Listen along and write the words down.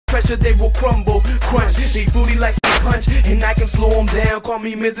pressure, they will crumble. Crunch, they fruity like punch, and I can slow them down. Call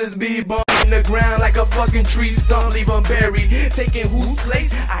me Mrs. B, bump in the ground like a fucking tree stump. Leave them buried, taking whose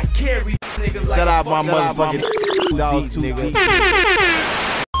place I carry. Niggas like shout out my motherfucking dogs, nigga.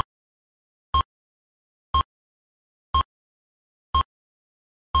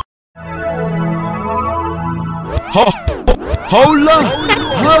 Hold up,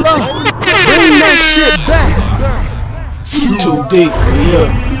 bring that shit back. Too deep,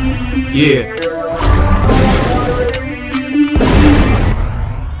 yeah.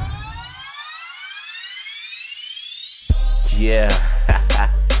 Yeah,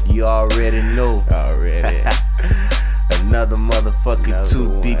 you already know. Another motherfucking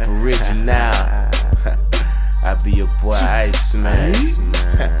Too Deep original. I be your boy Iceman.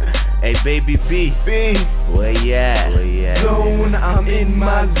 Hey baby B, where you at? Zone, I'm in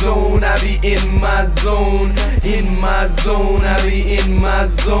my zone. I be in my zone. In my zone, I be in my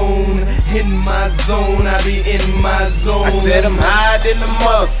zone. In my zone, I be in my zone. I said I'm higher than the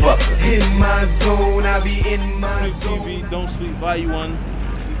motherfucker. In my zone, I be in my zone. TV, Don't Sleep, Volume 1.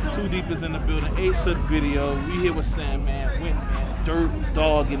 Too Deep is in the building. Ace of the video. We here with Sandman, Windman, Dirt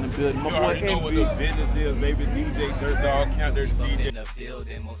Dog in the building. My boy know what the business is, baby. DJ Dirt Dog, Counter DJ in the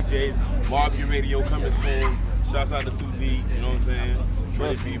building. J's, Mark Your Radio coming soon. Shouts out to 2D, you know what I'm saying?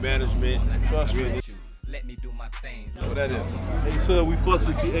 Trust me, management. Trust me. Let me do my thing. What that is? Ace Hood, we fucks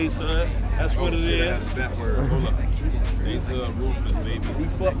with you, Ace Hood. That's what it is. That's that word. Hold up. Ace Hood, Ruthless, baby. We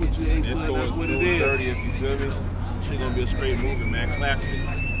fuck with you, Ace Hood. That's what it is. 30th, you feel me? Shit gonna be a straight movie, man. Classic.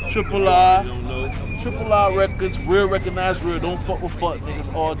 Triple I Records, real recognized real. Don't fuck with fuck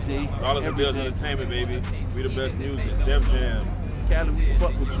niggas all day. Dollars and Bills Entertainment, baby. We the best music. Def Jam. Academy,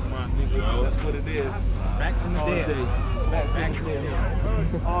 fuck with you, my nigga. That's what it is. Back in the day. Back in the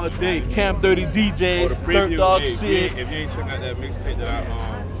day. All day. Camp 30 DJs, Dirt Dog shit. If you ain't check out that mixtape that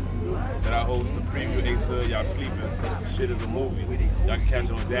I host, the preview Ace Hood, y'all sleeping. Shit is a movie. Y'all can catch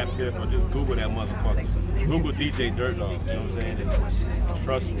it on that fifth or just Google that motherfucker. Google DJ Dirt Dog, you know what I'm saying? And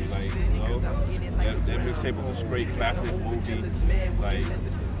trust me, like, you know, that mixtape was a straight classic movie. Like,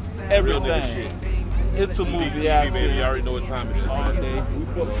 Everything. real nigga shit. It's a movie TV, out baby, you here. already know what time it is. All day. We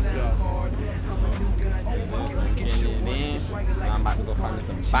fuck with y'all. And then I'm about to go find me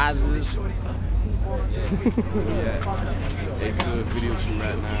some positives. Yeah. Ace Hood video shoot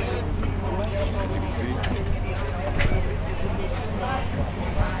right now. As you can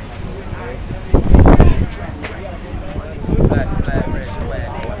see. Black flag, red flag.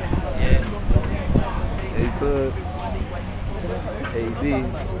 Yeah. Ace Hood. AD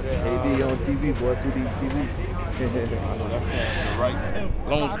on TV, boy. 2DeepTv.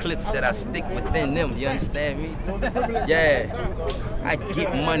 Long clips that I stick within them, you understand me? Yeah, I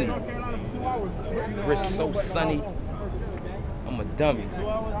get money. Wrist so sunny, I'm a dummy.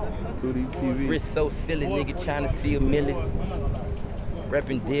 2DeepTv. Wrist so silly, nigga trying to see a million.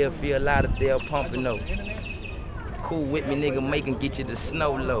 Reppin' Deerfield, Lauderdale, Pompano. Cool with me, nigga, make him get you the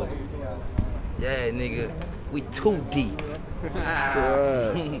snow low. Yeah, nigga, we too deep.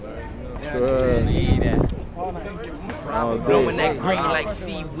 Blowing that green like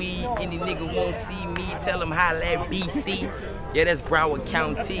seaweed. Any nigga won't see me, tell him holla at BC. Yeah, that's Broward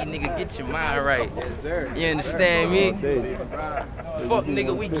County, nigga, get your mind right. You understand me? Fuck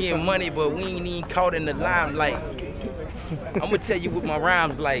nigga, we getting money, but we ain't even caught in the limelight. I'ma tell you what my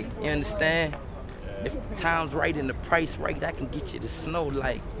rhymes like, you understand? If the time's right and the price right, I can get you the snow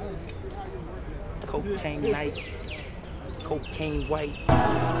like cocaine night, cocaine white.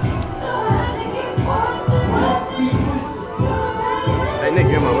 Hey Nick,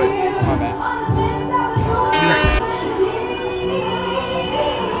 get in my way. My bad.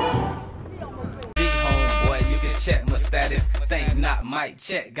 Check my status, think not, might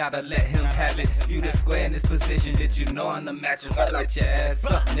check, gotta let him have it. You the square in this position that you know on the mattress. I let your ass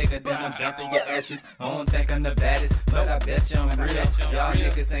up, nigga, then I'm dumping your ashes. I don't think I'm the baddest, but I bet you I'm real. Y'all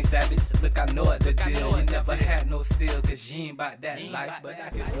niggas ain't savage, look, I know what the deal. You never had no steel, cause you ain't about that life, but I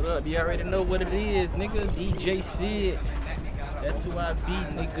can. What up, you already know what it is, nigga. DJ Sid, that's who I be,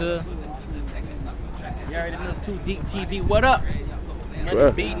 nigga. You already know 2DeepTv, what up?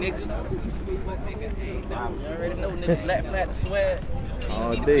 Another beat, nigga. You already know, nigga. Flat swag.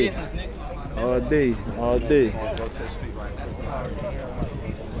 All day. All day. All day.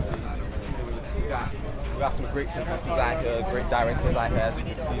 We got some great producers out here, great directors out here. As you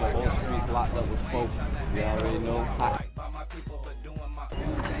can see, on both streets locked up with folks. You already know. Hot.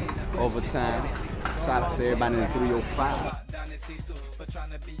 Overtime. Shout out to everybody in the 305.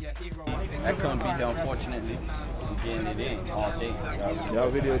 That couldn't be here, unfortunately. I'm getting it in all day.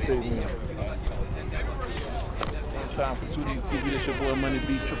 Y'all videotape me. time for 2DeepTv. This your boy Money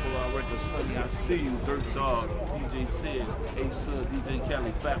B, Triple R Records, Sunny. I see you, Dirt Dog, DJ Sid, A-Sud, DJ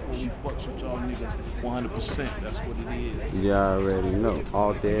Khaled, back when we fucks with y'all niggas 100%. That's what it is. You already know.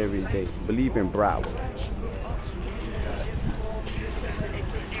 All day, every day. Believe in Broward.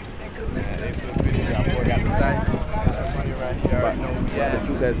 Man, thanks for the video. Our boy got the sight. That money right here. You already know who we at.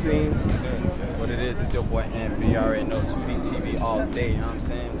 Shoot that scene. What it is, it's your boy MP. You already know 2DeepTv all day. You know what I'm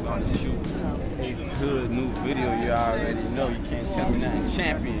saying? We're gonna shoot. It's good new video. You already know. You can't tell me nothing.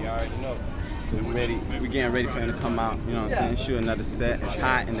 Champion. You already know. We're ready. We're getting ready for him to come out. You know what I'm saying? Shoot another set. It's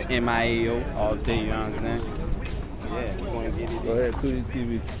hot in the MIAO all day. You know what I'm saying? Yeah, we're gonna get it. Go ahead,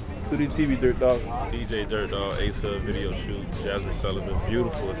 2DeepTv. 2DeepTv, Dirt Dog. DJ Dirt Dog, A-Sud video shoot, Jazmine Sullivan,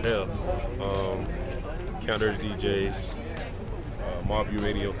 beautiful as hell. Counter DJs, Marview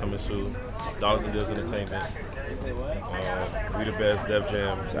Radio coming soon, Dollars and Deals Entertainment, We the Best, Def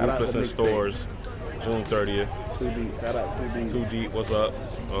Jam, Ruthless in stores, June 30th. 2D, shout out 2D. 2D, what's up?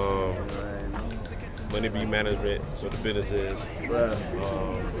 Money B Management, what the business is.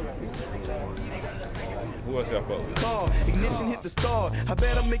 Who else y'all fuck with? Ignition hit the star. I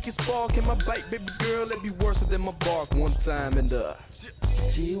better make it spark. In my bike, baby girl, let be worse than my bark one time and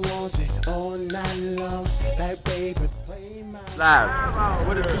she wants it all night long. Like baby, play my Live.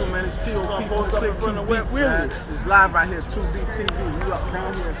 What it do, man? It's T.O.P. Post up in front of Wet Williams. It's live right here, 2DeepTv. We up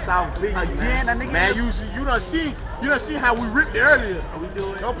down here in South Beach. Again, that nigga. Man, you done see how we ripped it earlier. We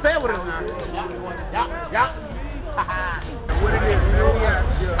do it. Don't play with us now. Yeah. What it is, you know what?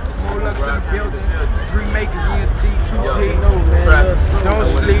 More Lux in the building. Dream Makers, ENT, 2G. Don't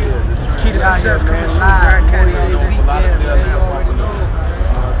sleep. Key to success coming soon. Broward County on the weekend.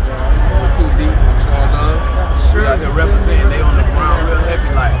 2D, showing love. We out here representing. They on the ground real heavy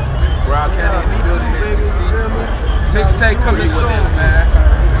like Broward County in the building. Mixtape coming soon, man.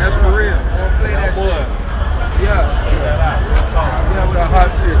 That's for real. Play that boy. Yeah, with that hot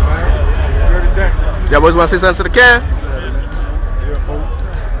shit, man. Y'all boys want to say something to the cam?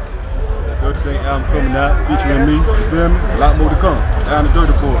 Dirty album coming out, featuring me, you feel me? A lot more to come. Down the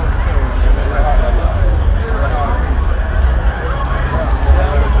Dirty Boy.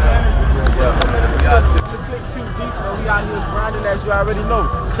 Too deep, man. We out here grinding, as you already know.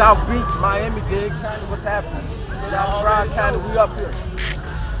 South Beach, Miami, Dade County, what's happening? Down Broward County, we up here.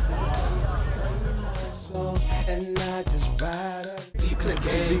 and I just ride up. You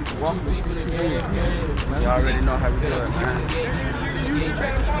already know how we do it, man.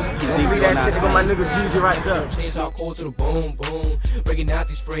 See that shit with my nigga Jezzy right there. Chains all cold to the bone, boom. Breaking out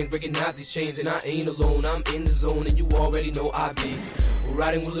these frames, breaking out these chains, and I ain't alone. I'm in the zone, and you already know I be.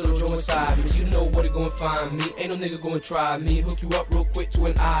 Riding with Little Joe inside me, you know what it gon' find me. Ain't no nigga gon' try me. Hook you up real quick to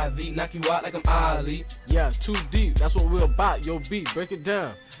an IV, knock you out like I'm Ali. Yeah, too deep, that's what we're about. Yo, beat, break it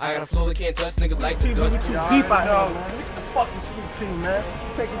down. I got a flow that can't touch, niggas like TV, to we touch. too deep out here, man. Look at the fucking street team, man.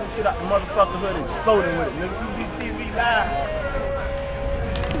 Taking this shit out the motherfucking hood and exploding with it, nigga. 2DeepTv live.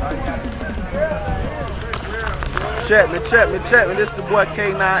 Check me. This the boy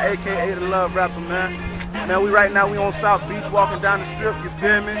K9, aka the Love Rapper, man. Man, right now we on South Beach, walking down the strip, you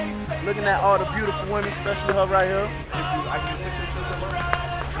feel me? Looking at all the beautiful women, especially her right here.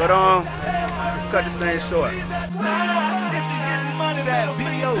 But cut this thing short. If you getting money, that'll be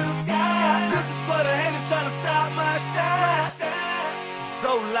yours. This is for the haters trying to stop my shine.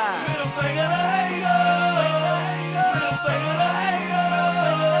 So live. Middle finger to haters. Middle finger to haters.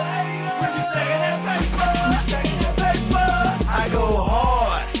 We be stacking that paper. I go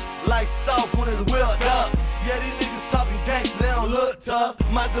hard, like soft when it's wheeled up. Yeah, these niggas talking gangsta, they don't look tough.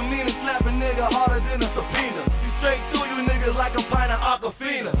 My demeanor slap a nigga harder than a subpoena. See straight through you niggas like a pint of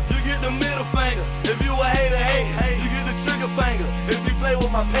Aquafina. You get the middle finger, if you a hater, hate. You get the trigger finger, if you play with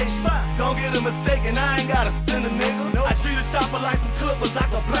my patience. Don't get a mistake, and I ain't gotta send a nigga. I treat a chopper like some clippers, I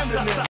can blend a nigga.